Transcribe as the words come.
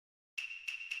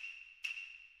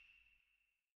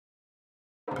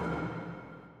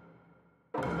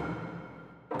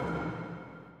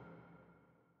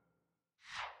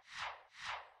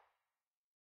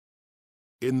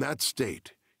In that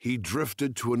state, he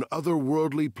drifted to an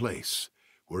otherworldly place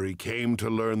where he came to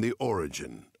learn the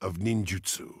origin of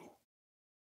ninjutsu.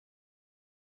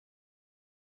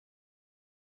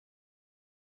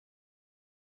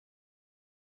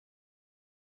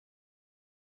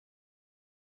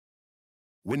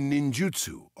 When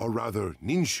ninjutsu, or rather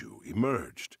ninshu,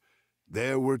 emerged,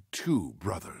 there were two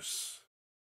brothers.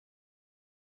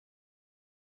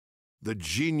 The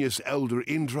genius elder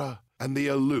Indra and the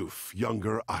aloof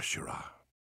younger Ashura.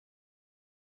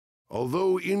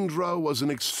 Although Indra was an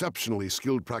exceptionally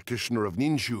skilled practitioner of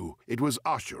ninju, it was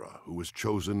Ashura who was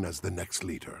chosen as the next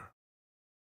leader.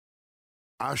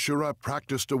 Ashura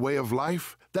practiced a way of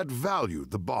life that valued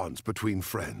the bonds between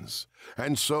friends,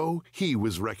 and so he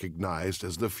was recognized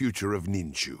as the future of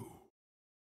ninju.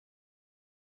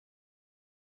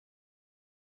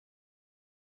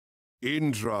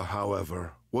 Indra,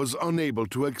 however, was unable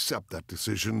to accept that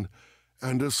decision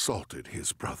and assaulted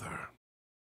his brother.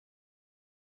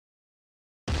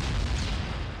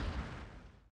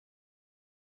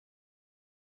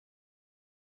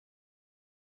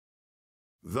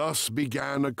 Thus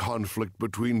began a conflict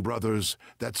between brothers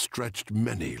that stretched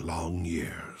many long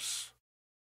years.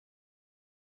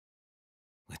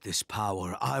 With this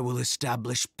power, I will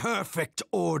establish perfect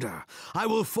order. I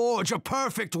will forge a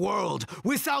perfect world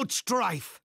without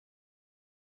strife.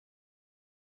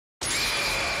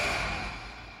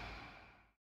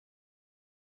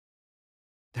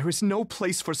 There is no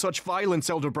place for such violence,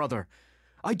 elder brother.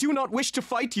 I do not wish to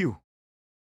fight you.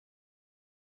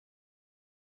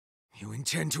 You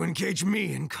intend to engage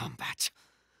me in combat,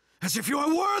 as if you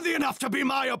are worthy enough to be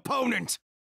my opponent!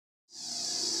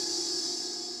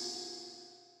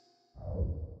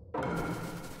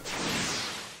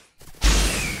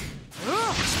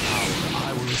 This power,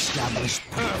 I will establish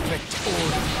perfect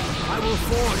order. I will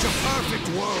forge a perfect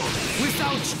world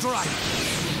without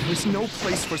strife. There is no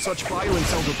place for such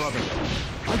violence, elder brother.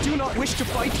 I do not wish to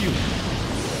fight you. You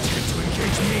intend to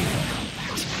engage me in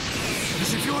combat,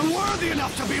 as if you are worthy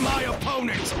enough to be my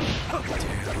opponent! How dare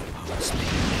you oppose me?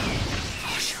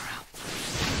 Ashura,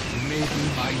 you may be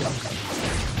my younger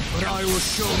brother, but I will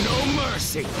show no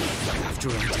mercy. After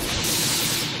I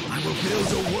defeat you, I will build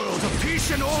a world of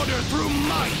peace and order through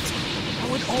might! That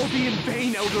would all be in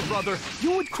vain, elder brother.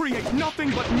 You would create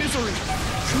nothing but misery.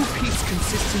 True peace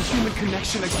consists in human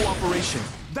connection and cooperation.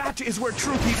 That is where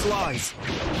true peace lies.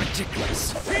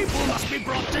 Ridiculous. People must be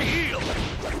brought to heel.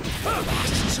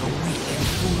 Bastards are weak and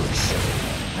foolish.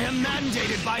 I am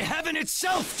mandated by heaven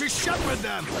itself to shepherd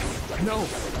them. No.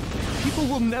 People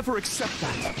will never accept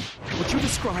that. What you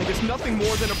describe is nothing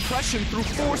more than oppression through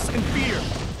force and fear.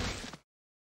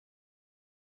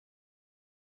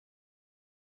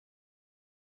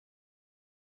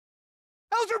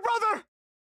 Elder brother!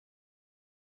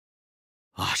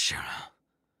 Ashura,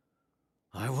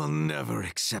 I will never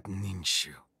accept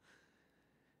Ninshu,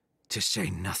 to say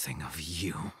nothing of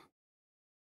you.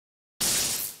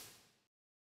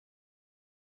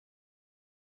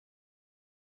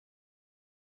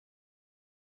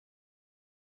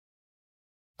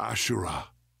 Ashura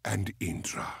and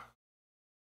Indra.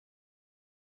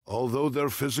 Although their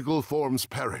physical forms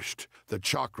perished, the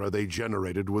chakra they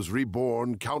generated was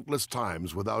reborn countless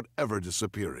times without ever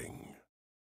disappearing.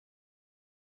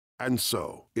 And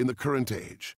so, in the current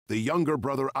age, the younger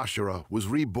brother Ashura was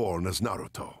reborn as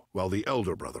Naruto, while the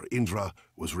elder brother Indra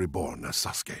was reborn as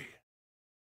Sasuke.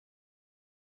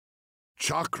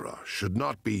 Chakra should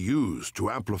not be used to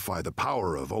amplify the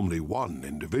power of only one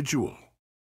individual.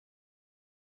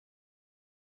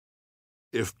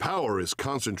 If power is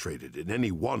concentrated in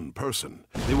any one person,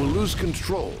 they will lose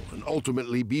control and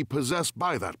ultimately be possessed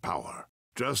by that power,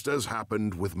 just as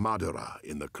happened with Madara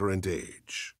in the current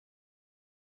age.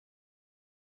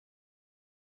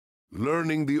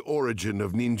 Learning the origin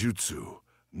of ninjutsu,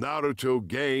 Naruto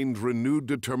gained renewed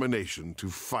determination to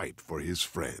fight for his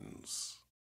friends.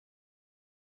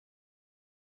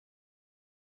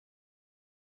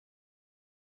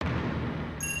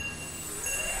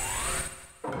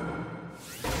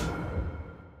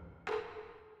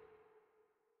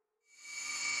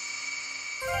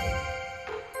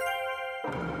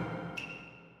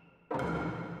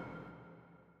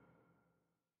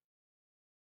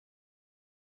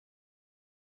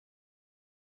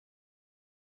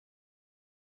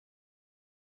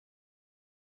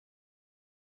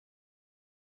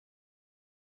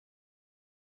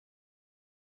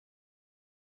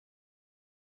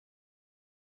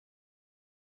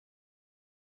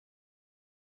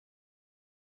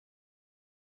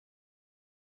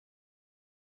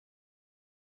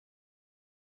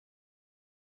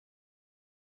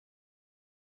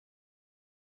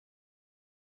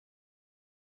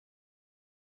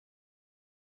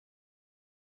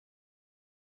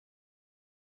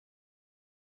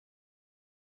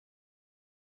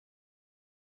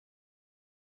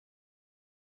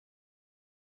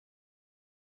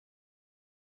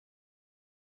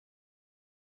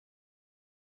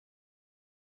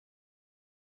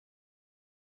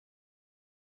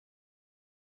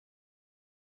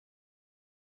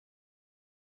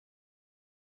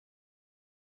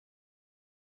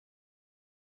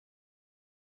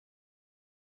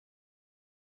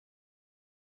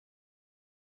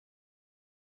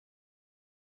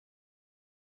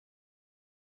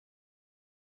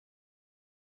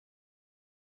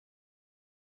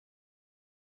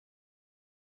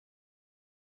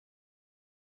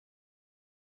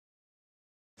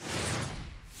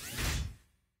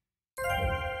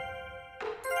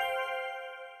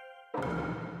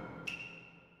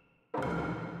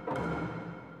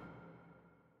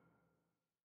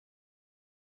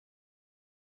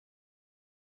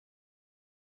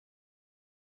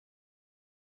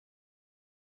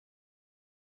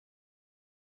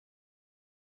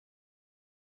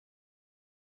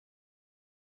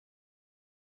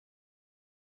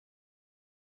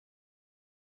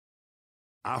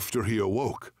 After he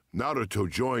awoke, Naruto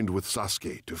joined with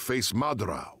Sasuke to face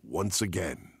Madara once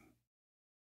again.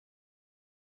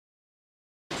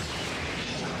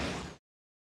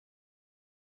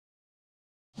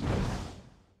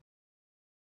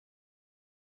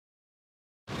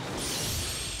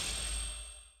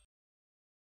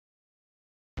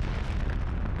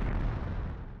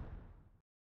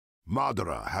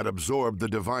 Madara had absorbed the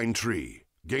divine tree,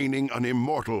 gaining an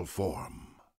immortal form.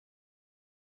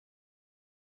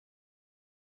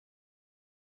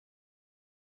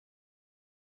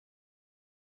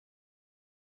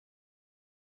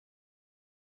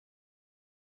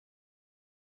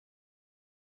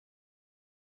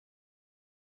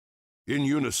 In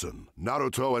unison,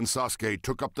 Naruto and Sasuke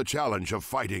took up the challenge of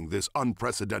fighting this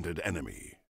unprecedented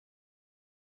enemy.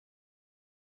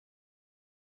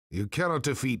 You cannot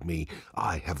defeat me.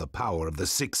 I have the power of the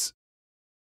six.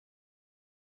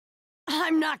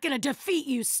 I'm not gonna defeat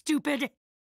you, stupid!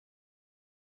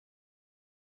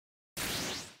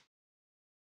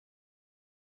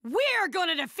 We're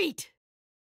gonna defeat!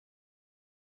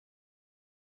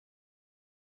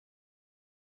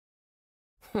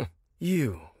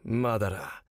 You, Madara.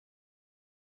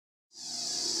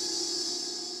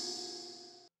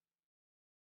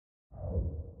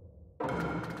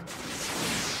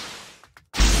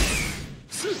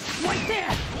 Right there!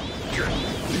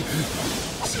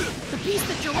 The beast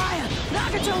that Jiraiya,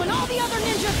 Nagato, and all the other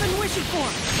ninjas have been wishing for!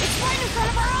 It's right in front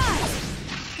of our eyes!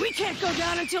 We can't go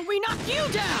down until we knock you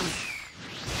down!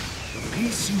 The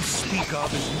peace you speak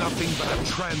of is nothing but a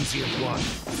transient one.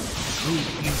 True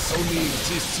peace only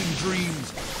exists in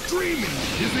dreams. Dreaming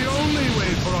is the only way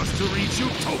for us to reach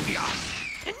utopia.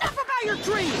 Enough about your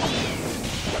dream!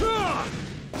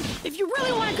 If you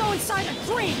really want to go inside a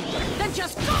dream, then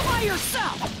just go by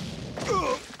yourself!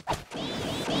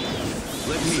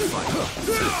 Let me fight.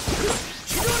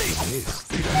 Shinobi!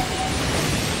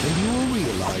 And you will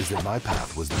realize that my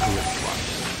path was the correct one.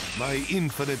 My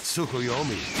infinite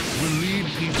Tsukuyomi will lead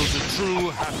people to true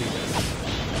happiness.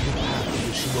 The path of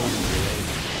the Shinobi will end.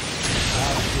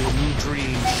 After a new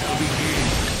dream shall begin.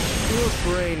 Your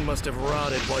brain must have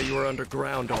rotted while you were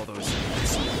underground all those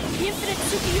years. The infinite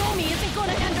Tsukuyomi isn't going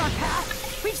to end our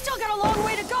path. We've still got a long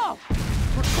way to go.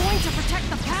 We're going to protect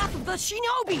the path of the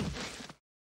Shinobi.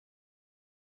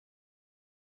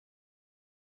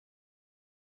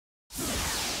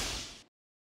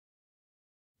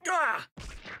 Ah!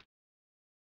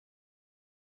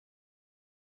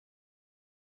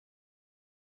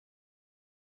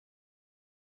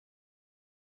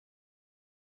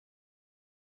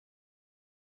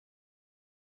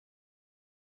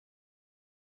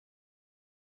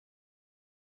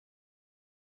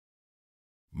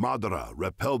 Madara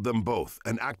repelled them both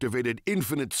and activated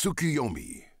Infinite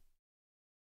Tsukuyomi.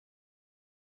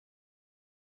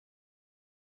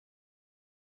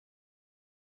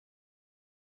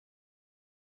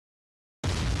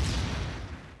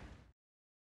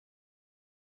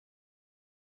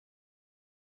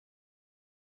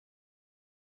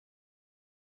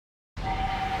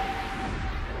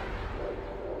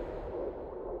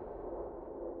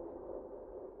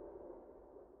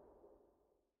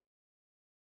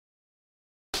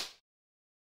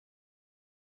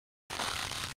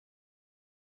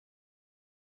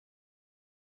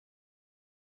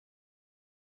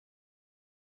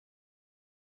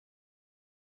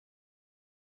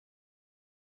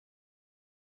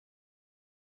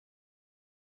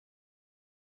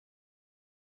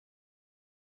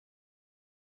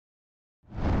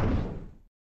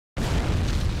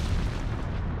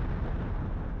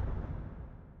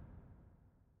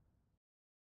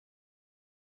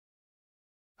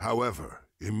 However,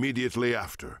 immediately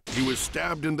after, he was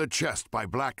stabbed in the chest by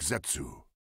Black Zetsu.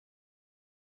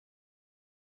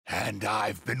 And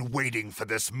I've been waiting for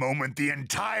this moment the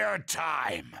entire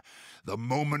time. The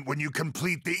moment when you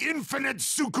complete the infinite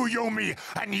Tsukuyomi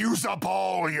and use up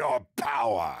all your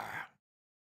power.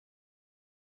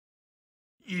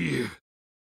 You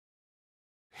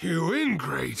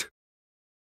ingrate.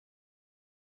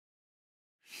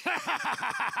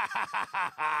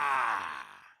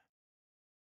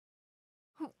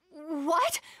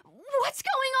 What? What's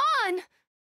going on?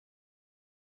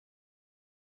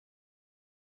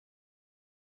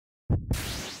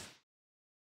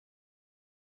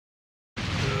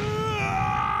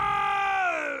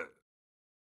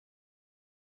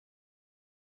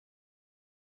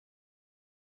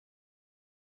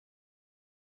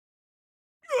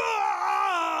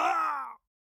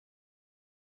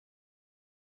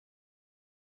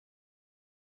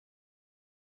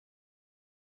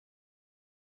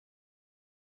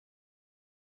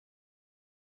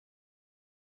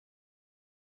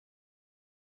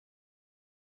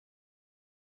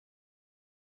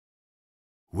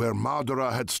 Where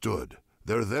Madara had stood,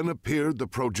 there then appeared the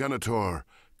progenitor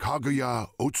Kaguya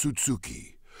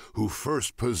Otsutsuki, who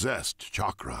first possessed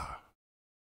chakra.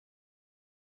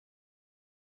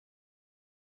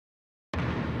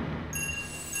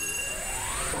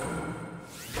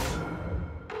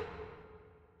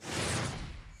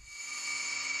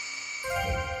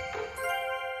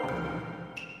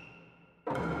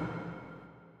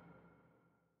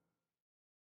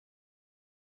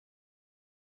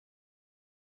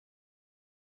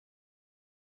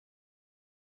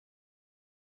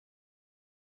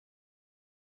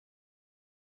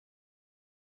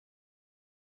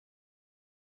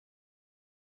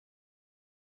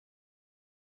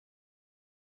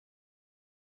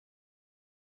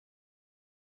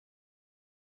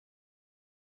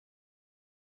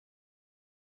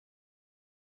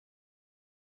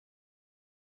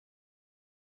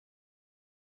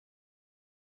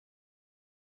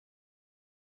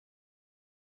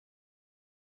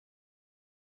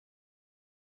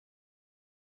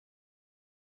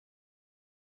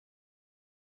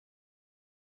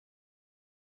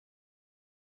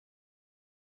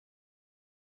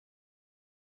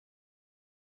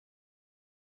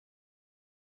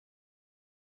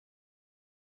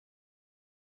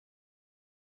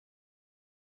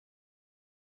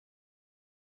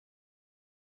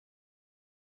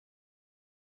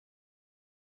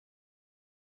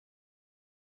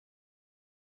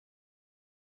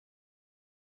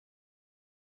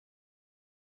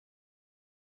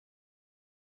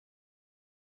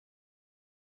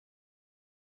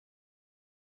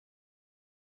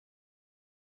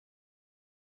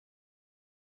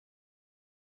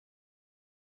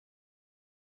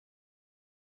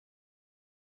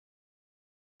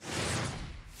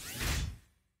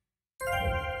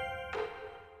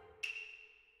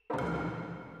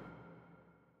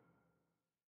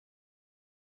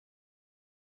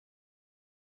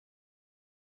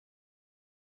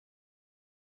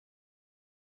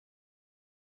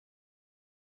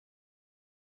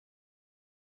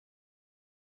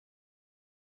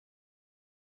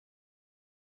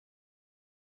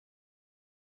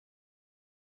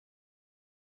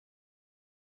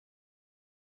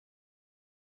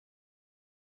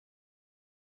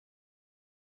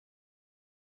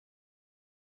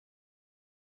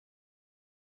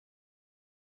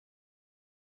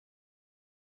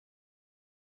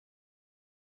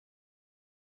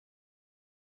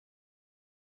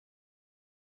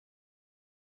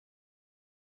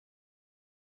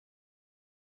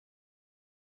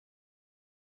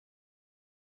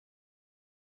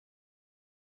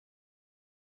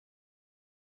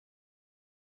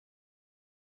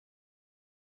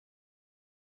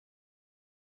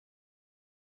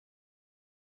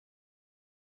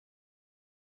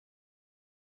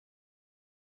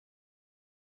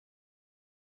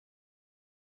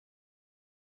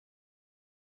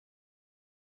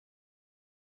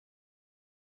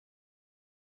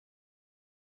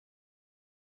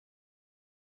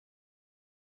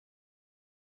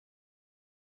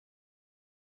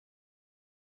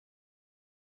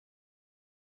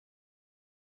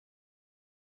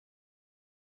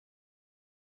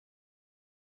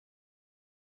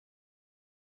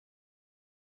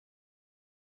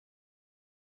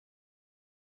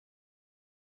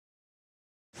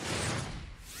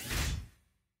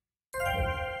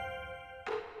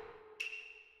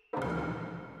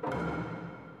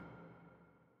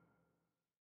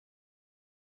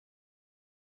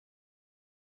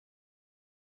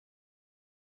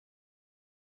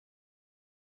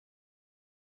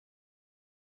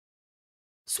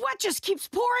 Sweat just keeps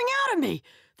pouring out of me!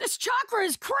 This chakra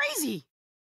is crazy!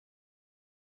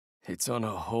 It's on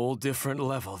a whole different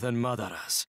level than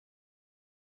Madara's.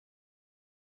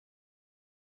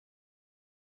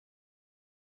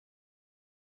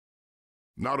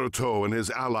 Naruto and his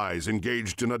allies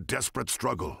engaged in a desperate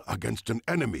struggle against an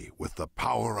enemy with the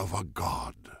power of a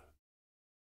god.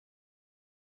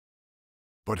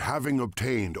 But having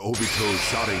obtained Obito's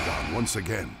Sharingan once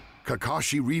again,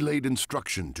 Kakashi relayed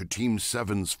instruction to Team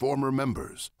 7's former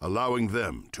members, allowing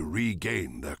them to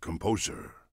regain their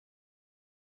composure.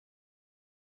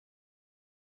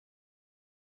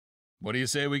 What do you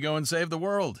say we go and save the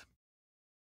world?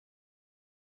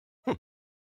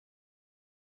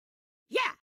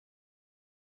 Yeah!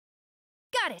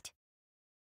 Got it!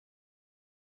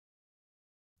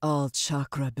 All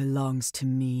chakra belongs to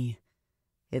me.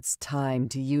 It's time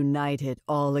to unite it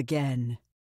all again.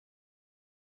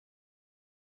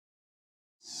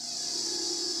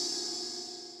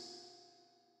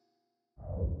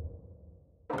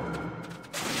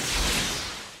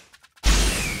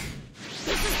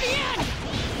 This is the end!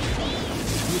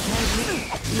 You can't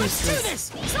leave. Let's do this!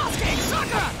 Sasuke,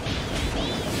 Sakura!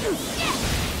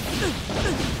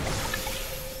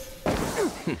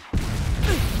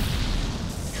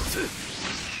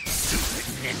 Stupid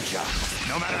ninja!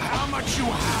 No matter how much you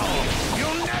howl,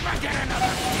 you'll never get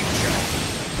another future!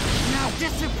 Now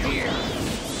disappear!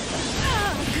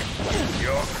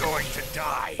 You're going to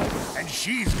die, and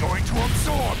she's going to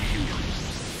absorb you!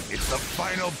 It's the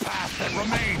final path that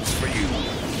remains for you!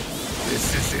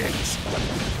 This is it!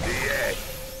 The end!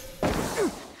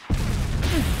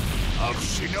 Of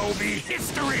Shinobi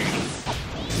history!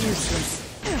 Useless.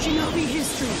 Shinobi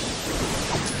history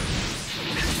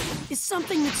is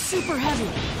something that's super heavy,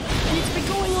 and it's been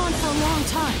going on for a long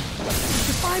time. It's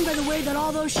defined by the way that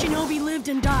all those shinobi lived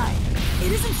and died.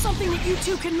 It isn't something that you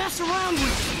two can mess around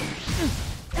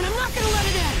with. And I'm not gonna let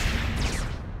it end.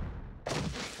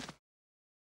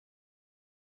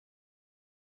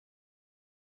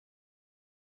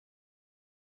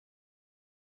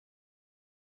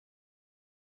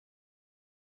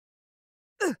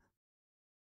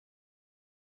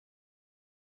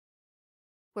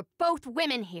 We're both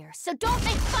women here, so don't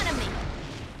make fun of me!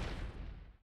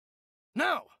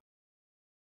 No!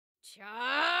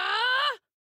 Cha!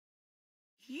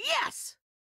 Yes!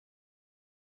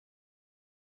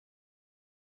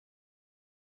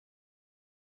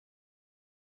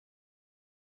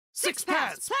 Six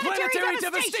paths! Planetary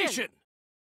devastation!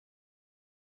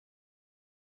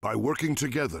 By working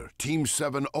together, Team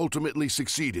 7 ultimately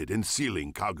succeeded in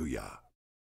sealing Kaguya.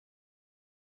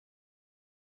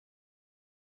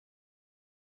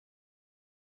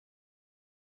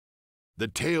 The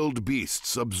tailed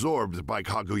beasts absorbed by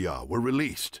Kaguya were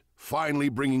released, finally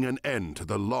bringing an end to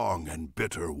the long and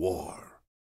bitter war.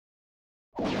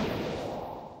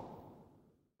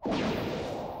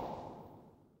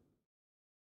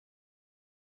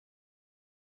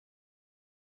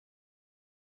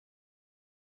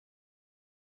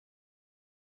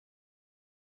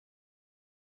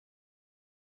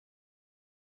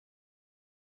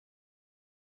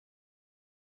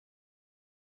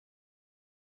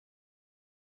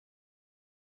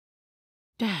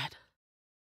 Dad.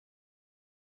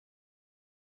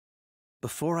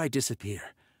 Before I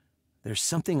disappear, there's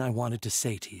something I wanted to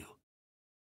say to you.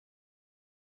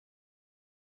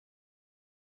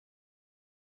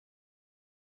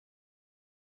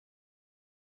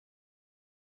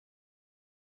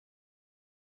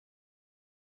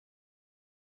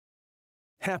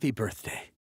 Happy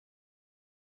birthday.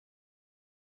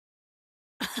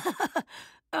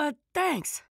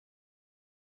 Thanks.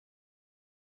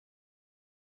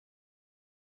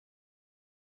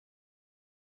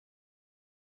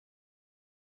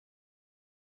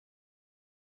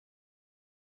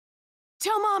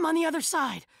 Tell Mom on the other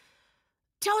side.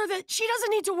 Tell her that she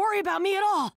doesn't need to worry about me at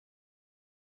all.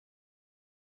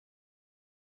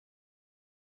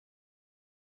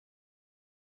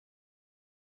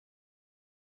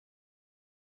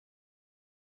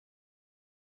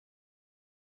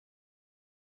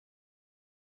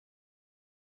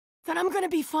 Then I'm gonna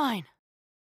be fine.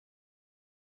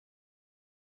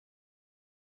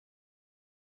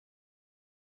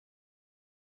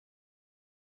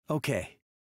 Okay.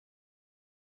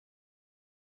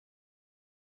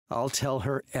 I'll tell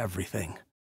her everything.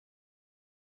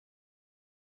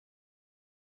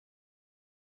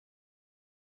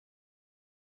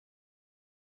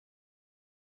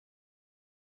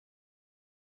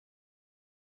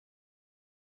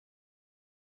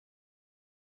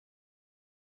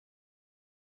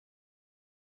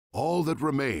 All that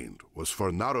remained was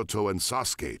for Naruto and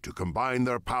Sasuke to combine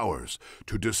their powers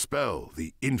to dispel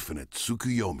the infinite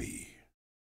Tsukuyomi.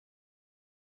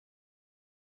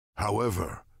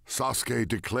 However, Sasuke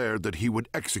declared that he would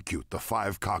execute the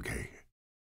 5 Kage.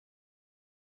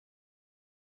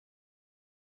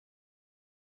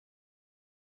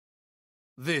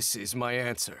 This is my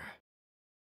answer.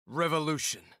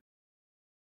 Revolution.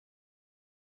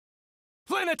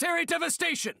 Planetary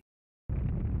devastation!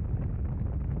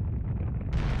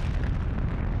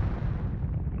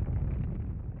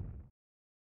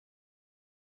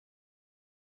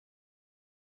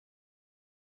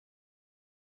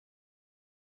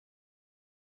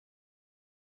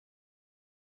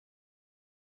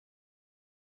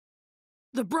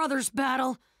 The brothers'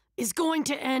 battle is going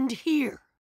to end here.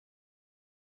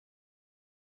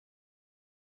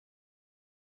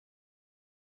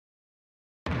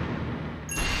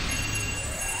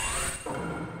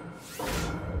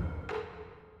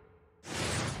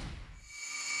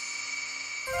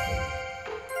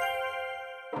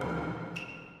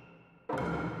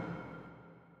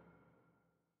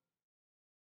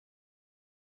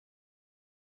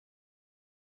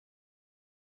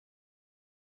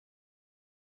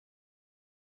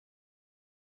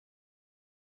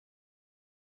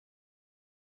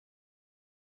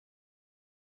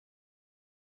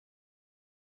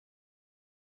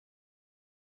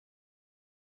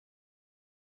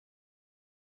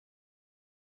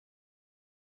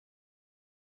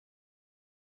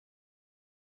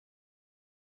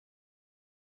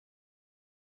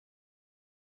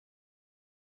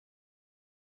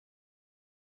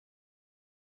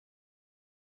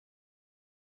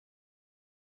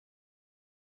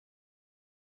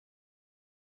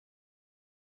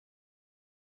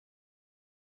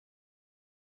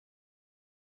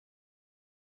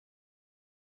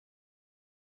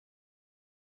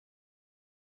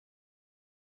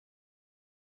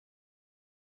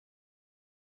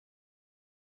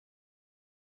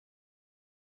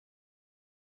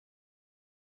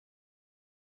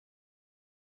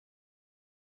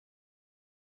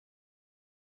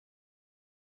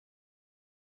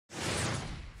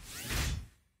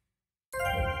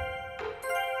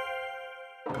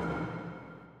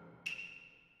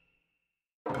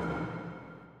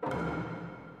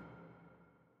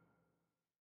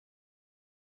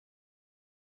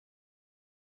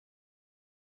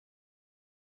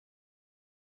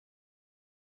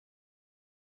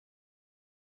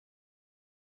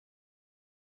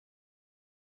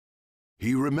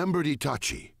 He remembered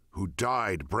Itachi, who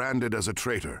died branded as a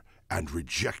traitor and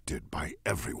rejected by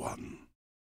everyone.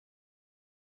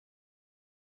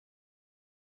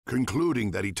 Concluding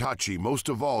that Itachi most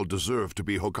of all deserved to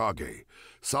be Hokage,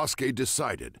 Sasuke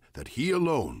decided that he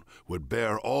alone would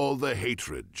bear all the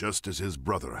hatred just as his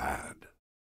brother had.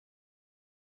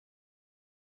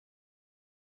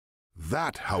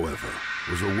 That, however,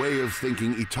 was a way of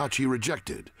thinking Itachi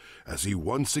rejected, as he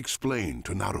once explained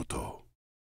to Naruto.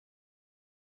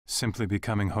 Simply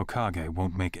becoming Hokage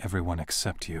won't make everyone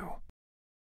accept you.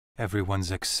 Everyone's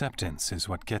acceptance is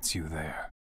what gets you there.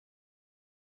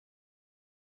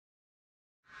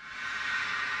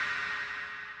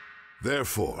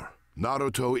 Therefore,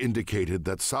 Naruto indicated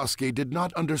that Sasuke did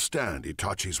not understand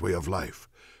Itachi's way of life,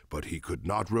 but he could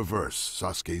not reverse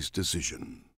Sasuke's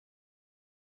decision.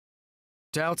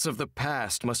 Doubts of the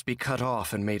past must be cut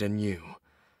off and made anew.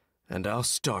 And I'll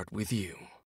start with you.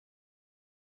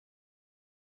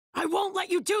 I won't let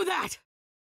you do that!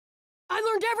 I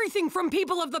learned everything from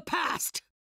people of the past!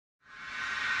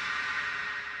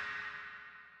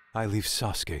 I leave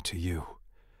Sasuke to you.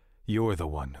 You're the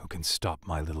one who can stop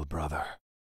my little brother.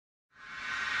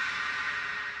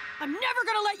 I'm never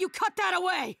gonna let you cut that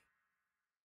away!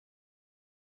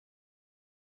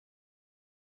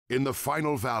 In the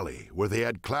final valley, where they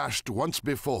had clashed once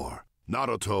before,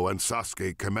 Naruto and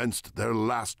Sasuke commenced their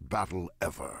last battle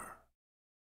ever.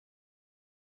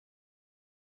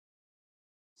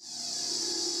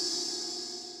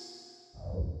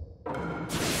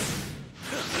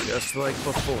 Just like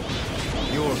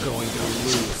before, you're going to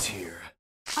lose here.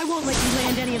 I won't let you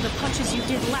land any of the punches you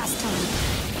did last time.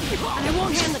 And I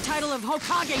won't hand the title of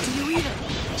Hokage to you either.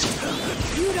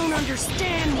 You don't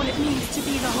understand what it means to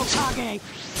be the Hokage.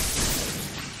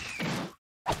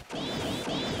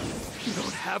 You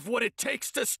don't have what it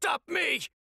takes to stop me!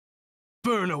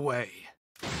 Burn away.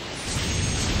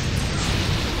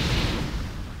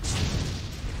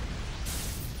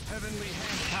 Heavenly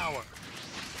hand power.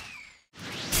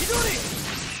 Chidori!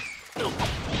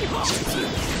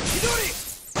 Chidori!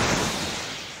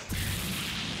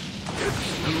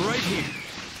 I'm right here.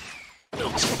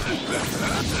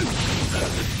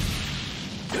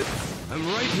 I'm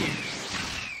right here.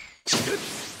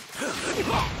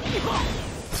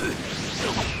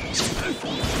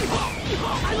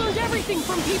 I learned everything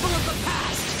from people of the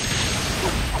past.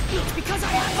 It's because I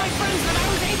had my friends that I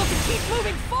was able to keep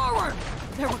moving forward.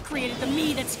 They're what created the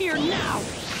me that's here now.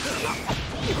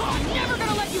 I'm never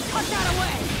gonna let you cut that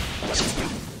away.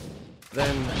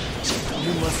 Then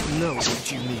you must know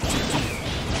what you need to do.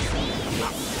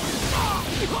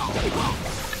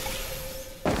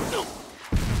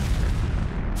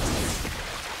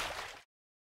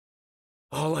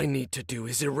 All I need to do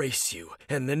is erase you,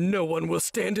 and then no one will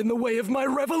stand in the way of my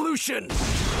revolution!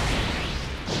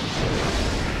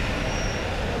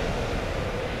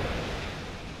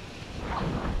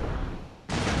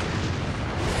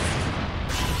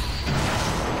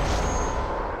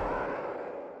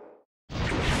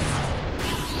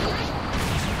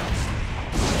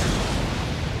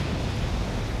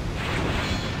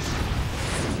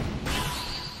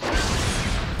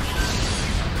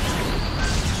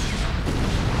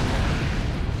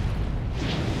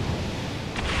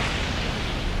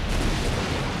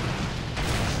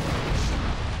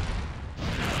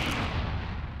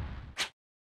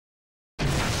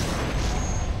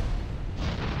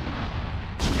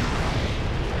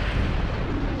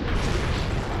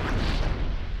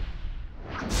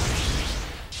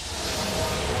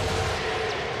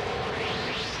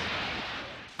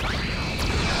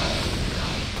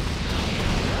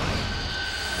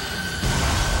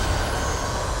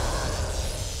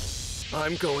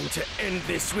 I'm going to end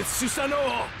this with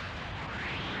Susanoo!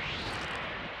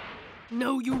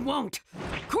 No, you won't!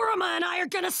 Kurama and I are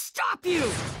gonna stop you! We're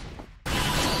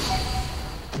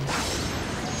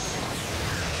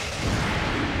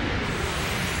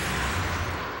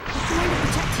going to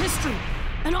protect history,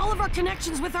 and all of our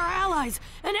connections with our allies,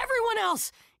 and everyone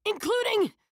else,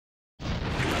 including...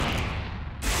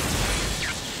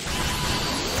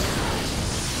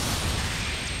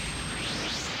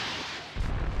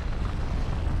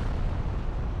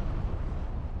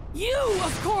 you,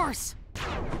 of course!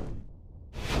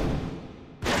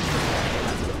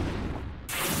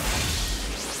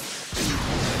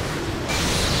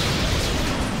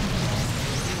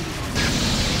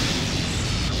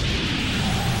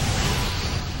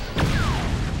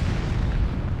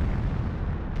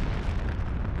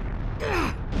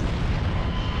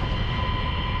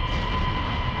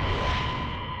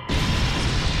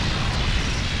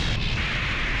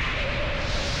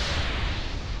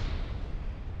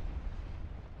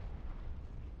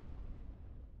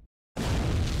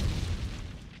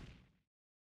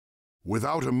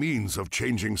 Without a means of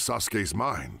changing Sasuke's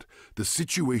mind, the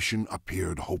situation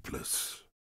appeared hopeless.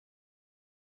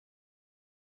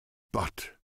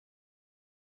 But...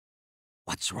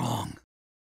 What's wrong?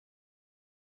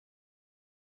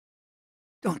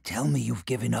 Don't tell me you've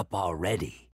given up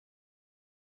already.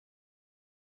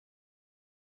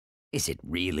 Is it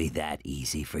really that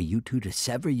easy for you two to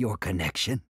sever your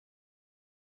connection?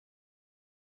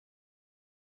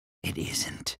 It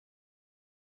isn't.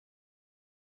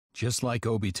 Just like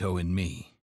Obito and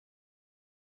me,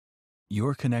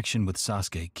 your connection with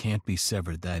Sasuke can't be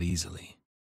severed that easily.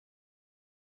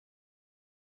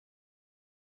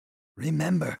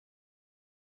 Remember,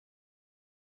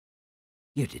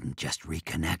 you didn't just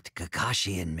reconnect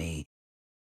Kakashi and me.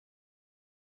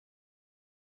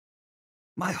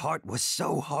 My heart was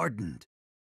so hardened.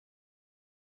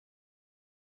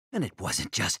 And it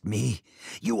wasn't just me.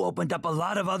 You opened up a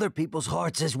lot of other people's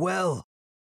hearts as well.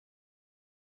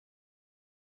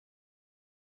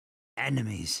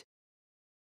 Enemies.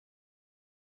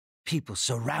 People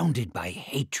surrounded by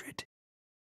hatred.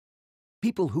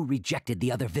 People who rejected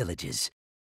the other villages.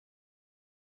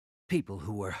 People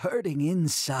who were hurting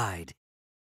inside.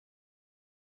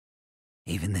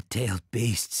 Even the tailed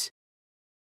beasts.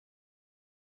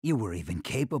 You were even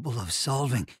capable of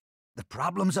solving the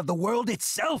problems of the world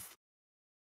itself.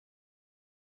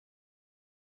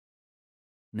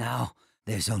 Now,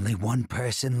 there's only one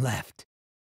person left.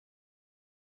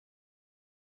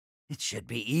 It should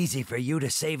be easy for you to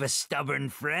save a stubborn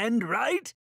friend,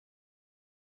 right?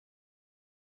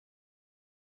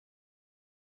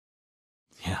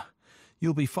 Yeah,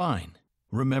 you'll be fine.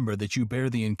 Remember that you bear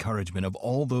the encouragement of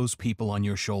all those people on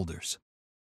your shoulders.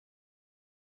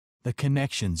 The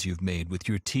connections you've made with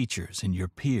your teachers and your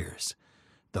peers,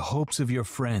 the hopes of your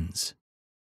friends.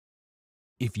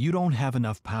 If you don't have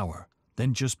enough power,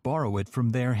 then just borrow it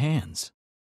from their hands.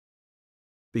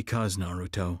 Because,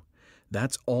 Naruto,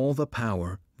 that's all the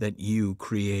power that you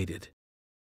created.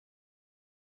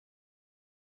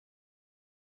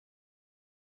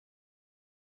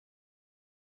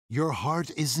 Your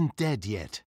heart isn't dead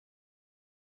yet.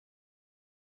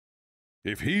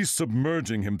 If he's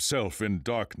submerging himself in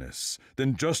darkness,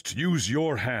 then just use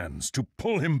your hands to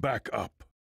pull him back up.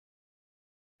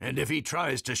 And if he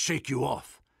tries to shake you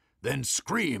off, then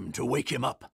scream to wake him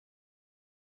up.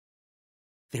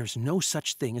 There's no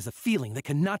such thing as a feeling that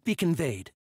cannot be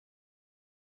conveyed.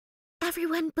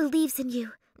 Everyone believes in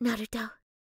you, Naruto.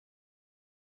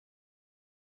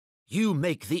 You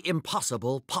make the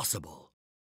impossible possible.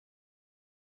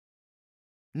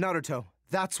 Naruto,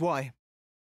 that's why.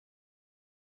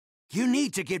 You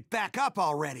need to get back up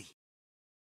already.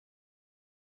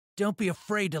 Don't be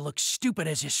afraid to look stupid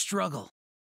as you struggle.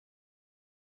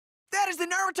 That is the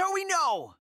Naruto we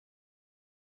know!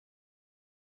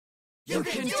 You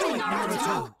can do it,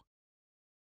 Naruto!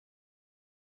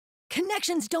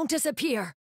 Connections don't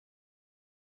disappear.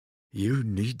 You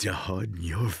need to harden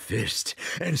your fist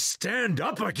and stand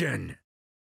up again.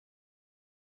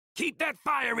 Keep that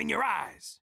fire in your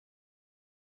eyes.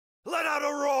 Let out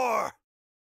a roar!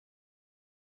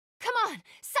 Come on!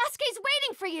 Sasuke's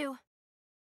waiting for you!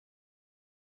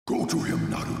 Go to him,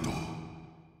 Naruto.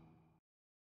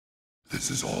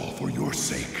 This is all for your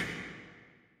sake.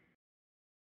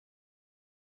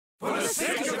 For the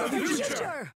sake of the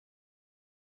future!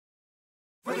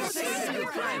 For the sake of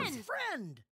your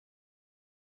friend!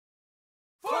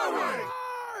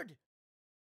 Forward!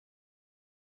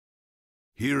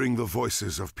 Hearing the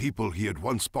voices of people he had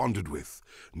once bonded with,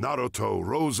 Naruto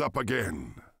rose up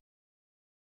again.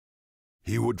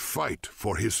 He would fight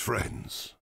for his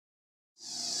friends.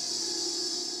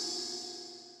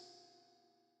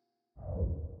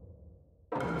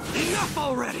 Enough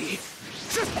already!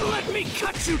 Just let me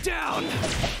cut you down!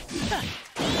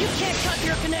 You can't cut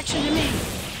your connection to me!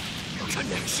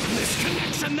 Connection this,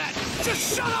 connection that!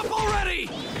 Just shut up already!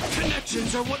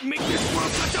 Connections are what make this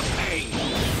world such a pain!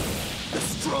 The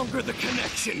stronger the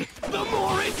connection, the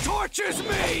more it tortures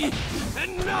me!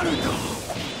 And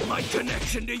Naruto, my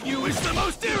connection to you is the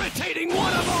most irritating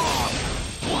one of all!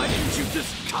 Why didn't you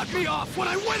just cut me off when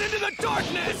I went into the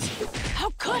darkness? How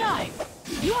could I?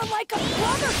 You are like a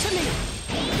brother to me!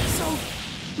 So,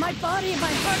 my body and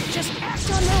my heart just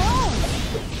act on their own!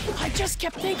 I just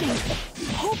kept thinking,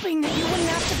 hoping that you wouldn't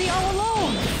have to be all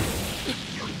alone!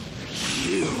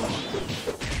 You...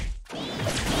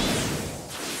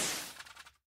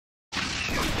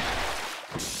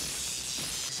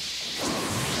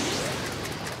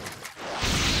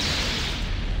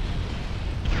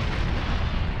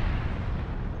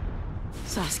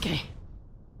 Sasuke.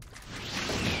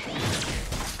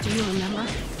 Do you remember?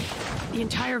 The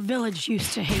entire village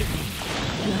used to hate me.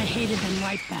 and I hated them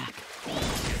right back.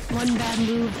 One bad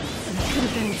move, and I could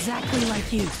have been exactly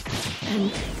like you.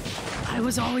 And I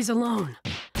was always alone.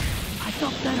 I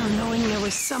felt better knowing there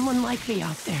was someone like me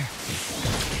out there.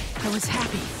 I was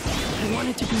happy. I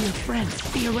wanted to be your friend,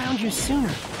 be around you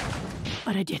sooner.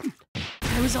 But I didn't.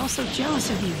 I was also jealous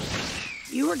of you.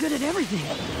 You were good at everything.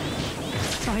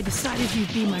 So I decided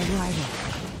you'd be my rival.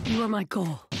 You were my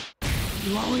goal.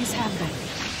 You always have been.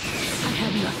 I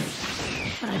had nothing.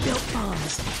 But I built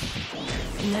bombs.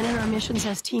 And then in our missions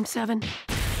as Team 7,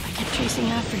 I kept chasing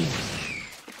after you.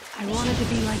 I wanted to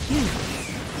be like you.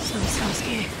 So,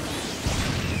 Sasuke,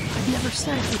 I've never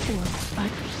said it before,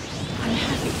 but I'm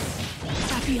happy.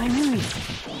 Happy I knew you.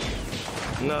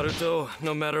 Naruto,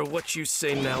 no matter what you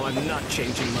say now, I'm not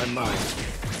changing my mind.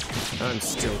 I'm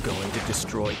still going to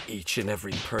destroy each and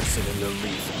every person in the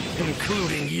Relive,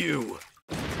 including you.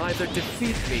 Either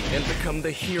defeat me and become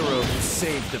the hero who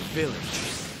saved the village,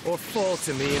 or fall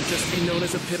to me and just be known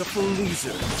as a pitiful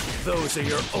loser. Those are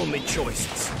your only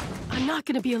choices. I'm not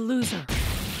gonna be a loser,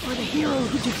 or the hero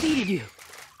who defeated you.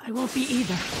 I won't be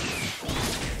either.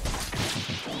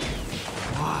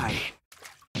 Why?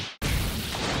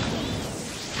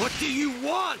 What do you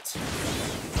want?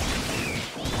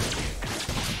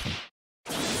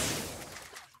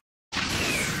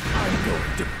 I'm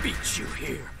going to beat you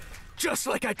here, just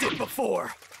like I did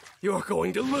before. You're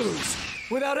going to lose,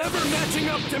 without ever matching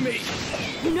up to me.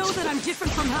 You know that I'm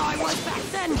different from how I was back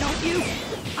then, don't you?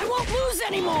 I won't lose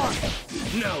anymore!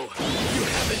 No, you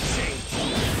haven't changed.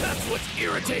 That's what's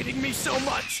irritating me so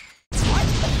much. What?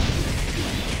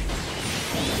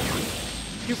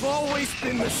 You've always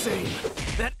been the same.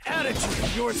 That attitude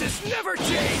of yours has never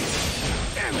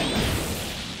changed. Damn it!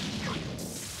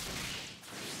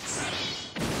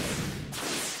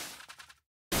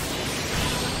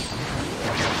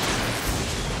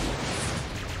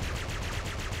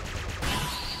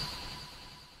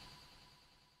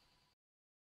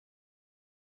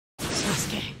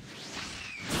 Sasuke,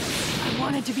 I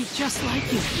wanted to be just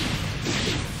like you.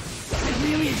 I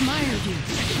really admired you.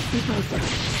 We both did,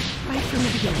 right from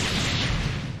the beginning.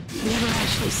 We never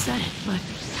actually said it, but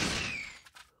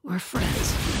we're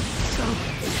friends. So,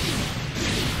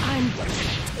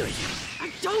 I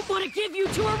don't want to give you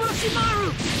to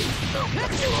Orochimaru!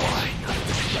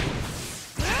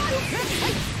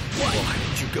 Why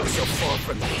did you go so far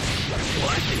from me?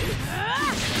 What?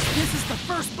 This is the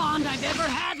first bond I've ever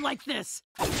had like this.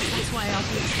 That's why I'll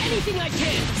do anything I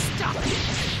can to stop it.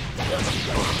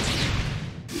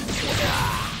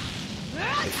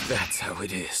 If that's how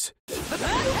it is. What?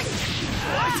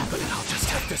 But I'll just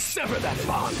have to sever that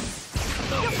bond.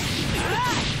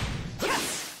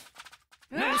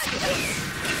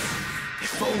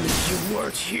 If only you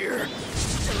weren't here.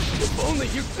 If only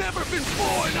you'd never been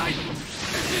born,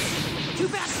 Too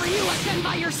bad for you, I've been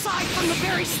by your side from the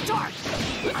very start.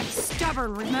 I'm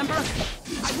stubborn, remember?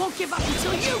 I won't give up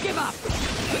until you give up.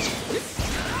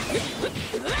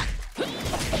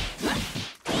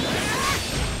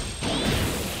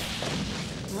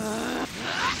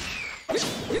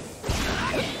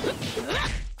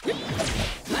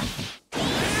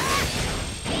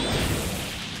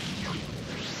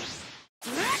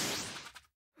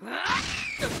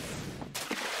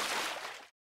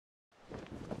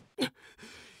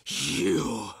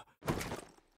 You.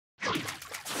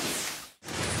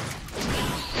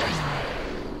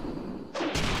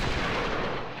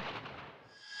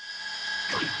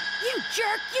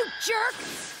 You jerk!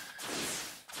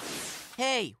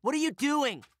 Hey, what are you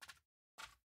doing?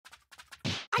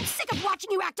 I'm sick of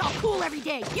watching you act all cool every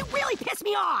day. You really piss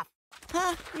me off.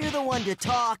 Huh? You're the one to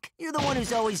talk. You're the one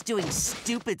who's always doing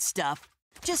stupid stuff.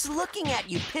 Just looking at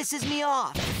you pisses me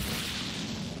off.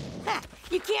 Ha,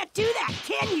 you can't do that,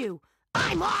 can you?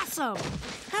 I'm awesome.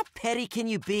 How petty can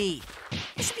you be?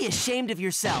 You should be ashamed of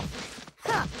yourself.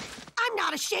 Huh. I'm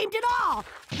not ashamed at all.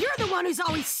 You're the one who's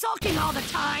always sulking all the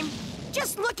time.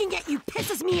 Just looking at you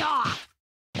pisses me off.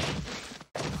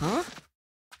 Huh?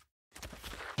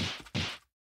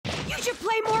 You should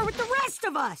play more with the rest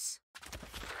of us.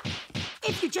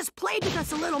 If you just played with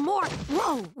us a little more...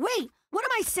 Whoa, wait, what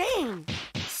am I saying?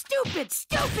 Stupid,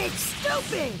 stupid,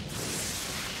 stupid!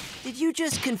 Did you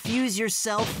just confuse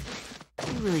yourself?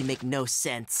 You really make no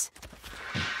sense.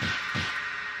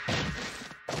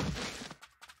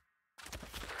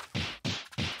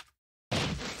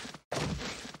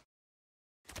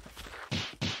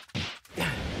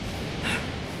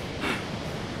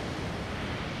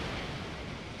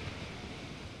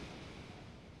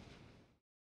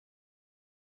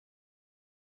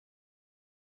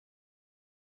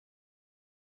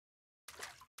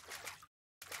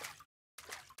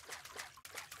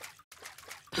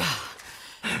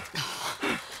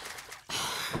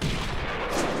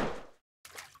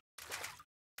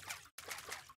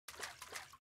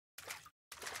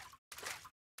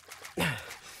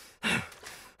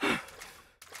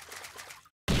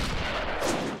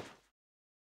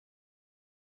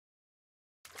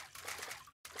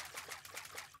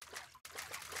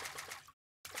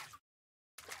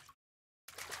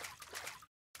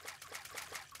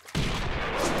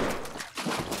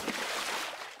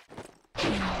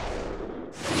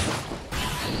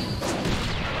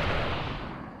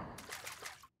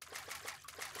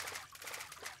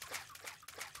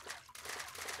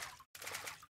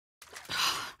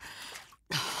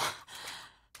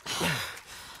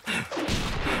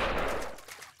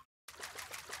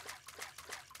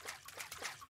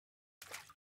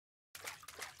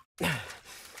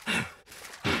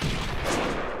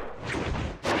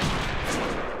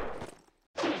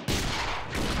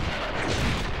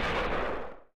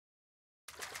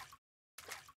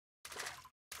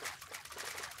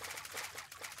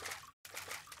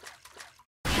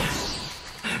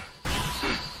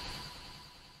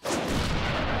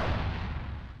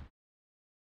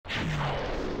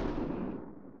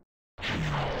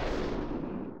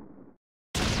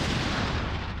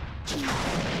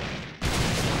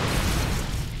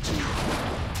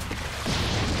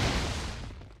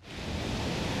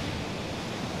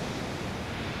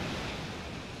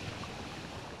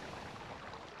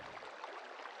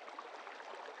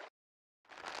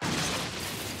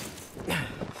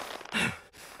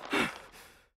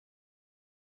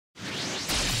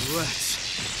 Let's...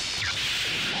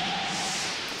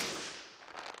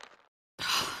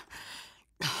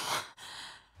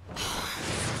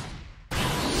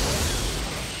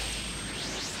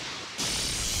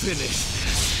 finish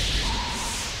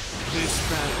this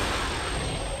battle.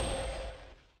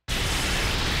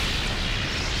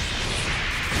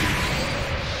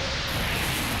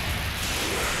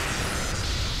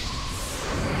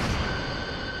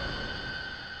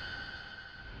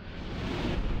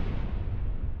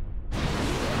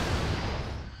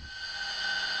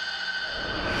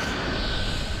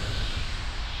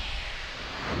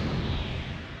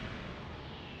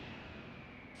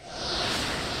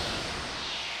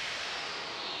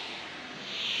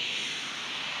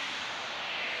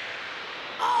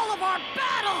 All of our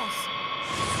battles!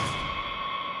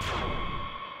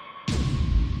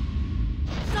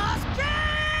 Sasuke!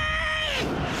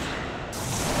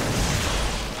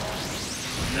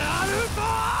 Naruto!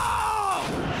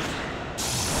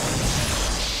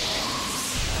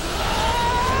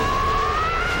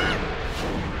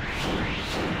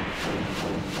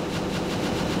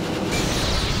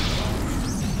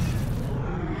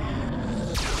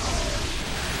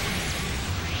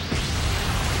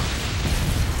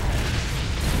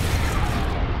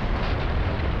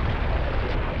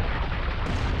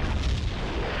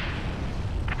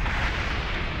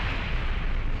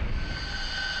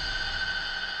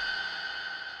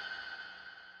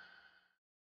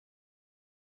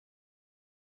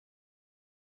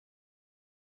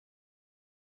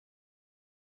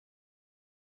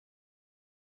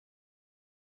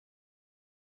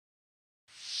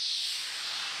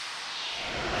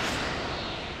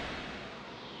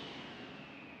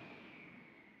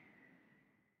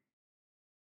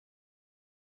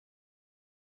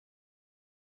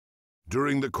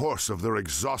 During the course of their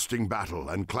exhausting battle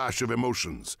and clash of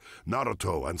emotions,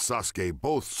 Naruto and Sasuke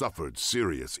both suffered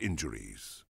serious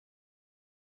injuries.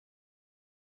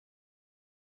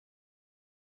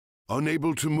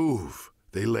 Unable to move,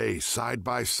 they lay side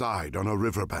by side on a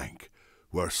riverbank,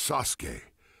 where Sasuke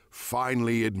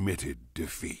finally admitted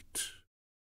defeat.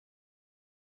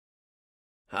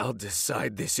 I'll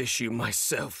decide this issue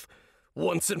myself,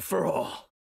 once and for all.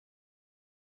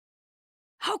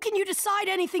 How can you decide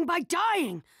anything by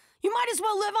dying? You might as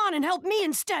well live on and help me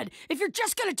instead, if you're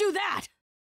just gonna do that!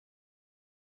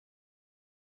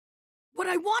 What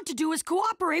I want to do is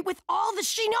cooperate with all the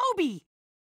Shinobi!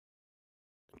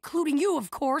 Including you,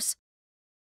 of course.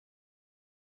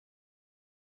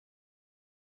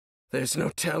 There's no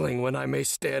telling when I may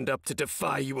stand up to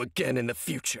defy you again in the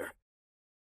future.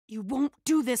 You won't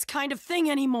do this kind of thing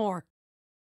anymore.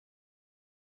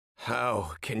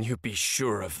 How can you be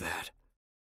sure of that?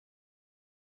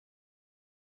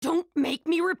 Don't make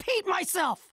me repeat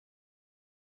myself!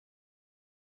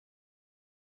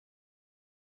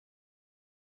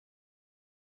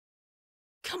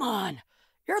 Come on,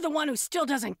 you're the one who still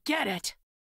doesn't get it.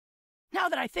 Now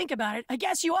that I think about it, I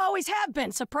guess you always have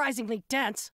been surprisingly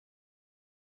dense.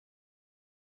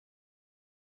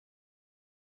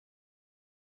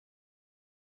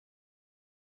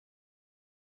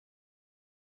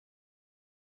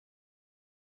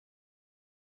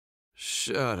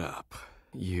 Shut up,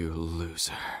 you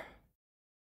loser.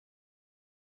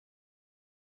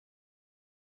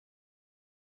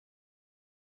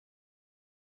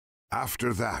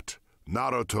 After that,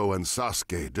 Naruto and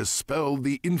Sasuke dispelled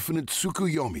the infinite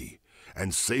Tsukuyomi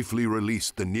and safely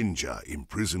released the ninja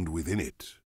imprisoned within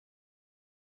it.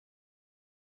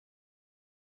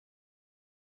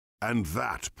 And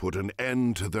that put an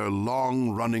end to their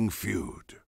long-running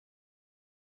feud.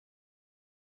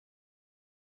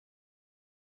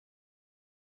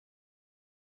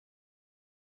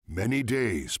 Many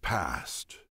days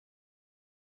passed.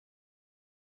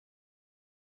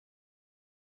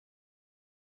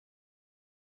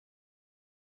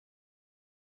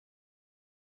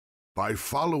 By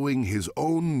following his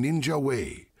own ninja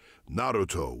way,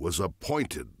 Naruto was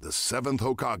appointed the 7th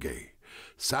Hokage,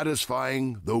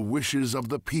 satisfying the wishes of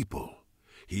the people.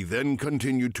 He then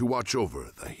continued to watch over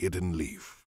the hidden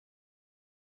leaf.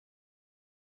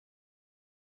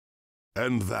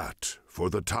 And that, for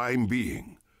the time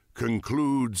being,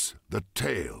 concludes the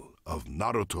tale of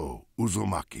Naruto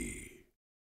Uzumaki.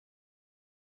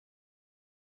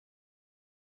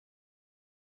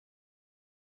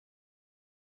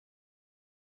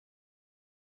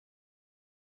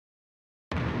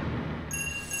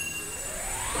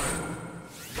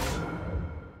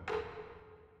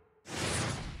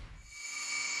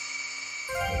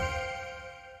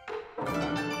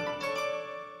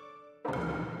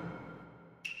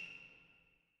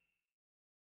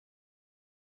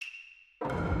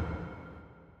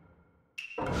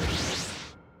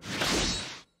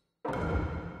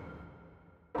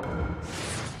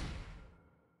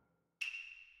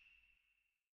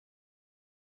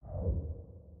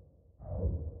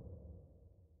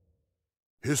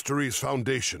 History's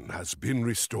foundation has been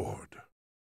restored.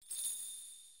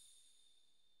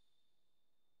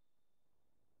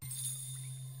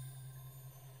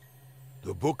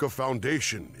 The Book of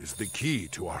Foundation is the key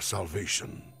to our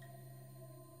salvation.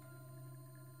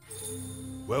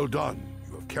 Well done.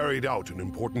 You have carried out an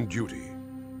important duty.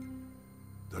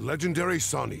 The legendary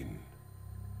Sanin,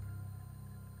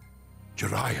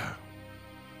 Jiraiya.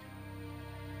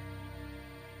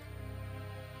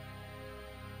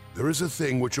 There is a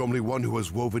thing which only one who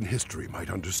has woven history might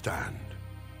understand.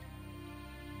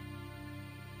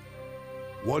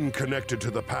 One connected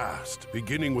to the past,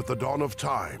 beginning with the dawn of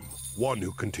time. One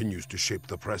who continues to shape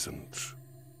the present.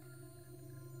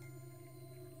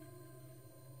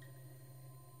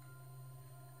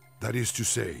 That is to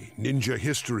say, ninja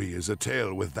history is a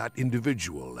tale with that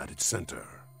individual at its center.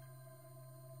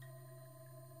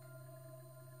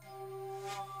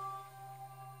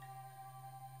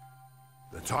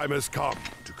 The time has come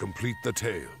to complete the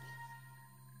tale.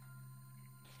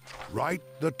 Write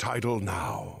the title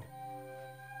now.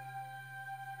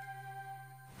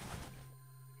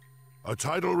 A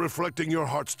title reflecting your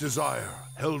heart's desire,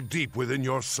 held deep within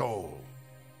your soul.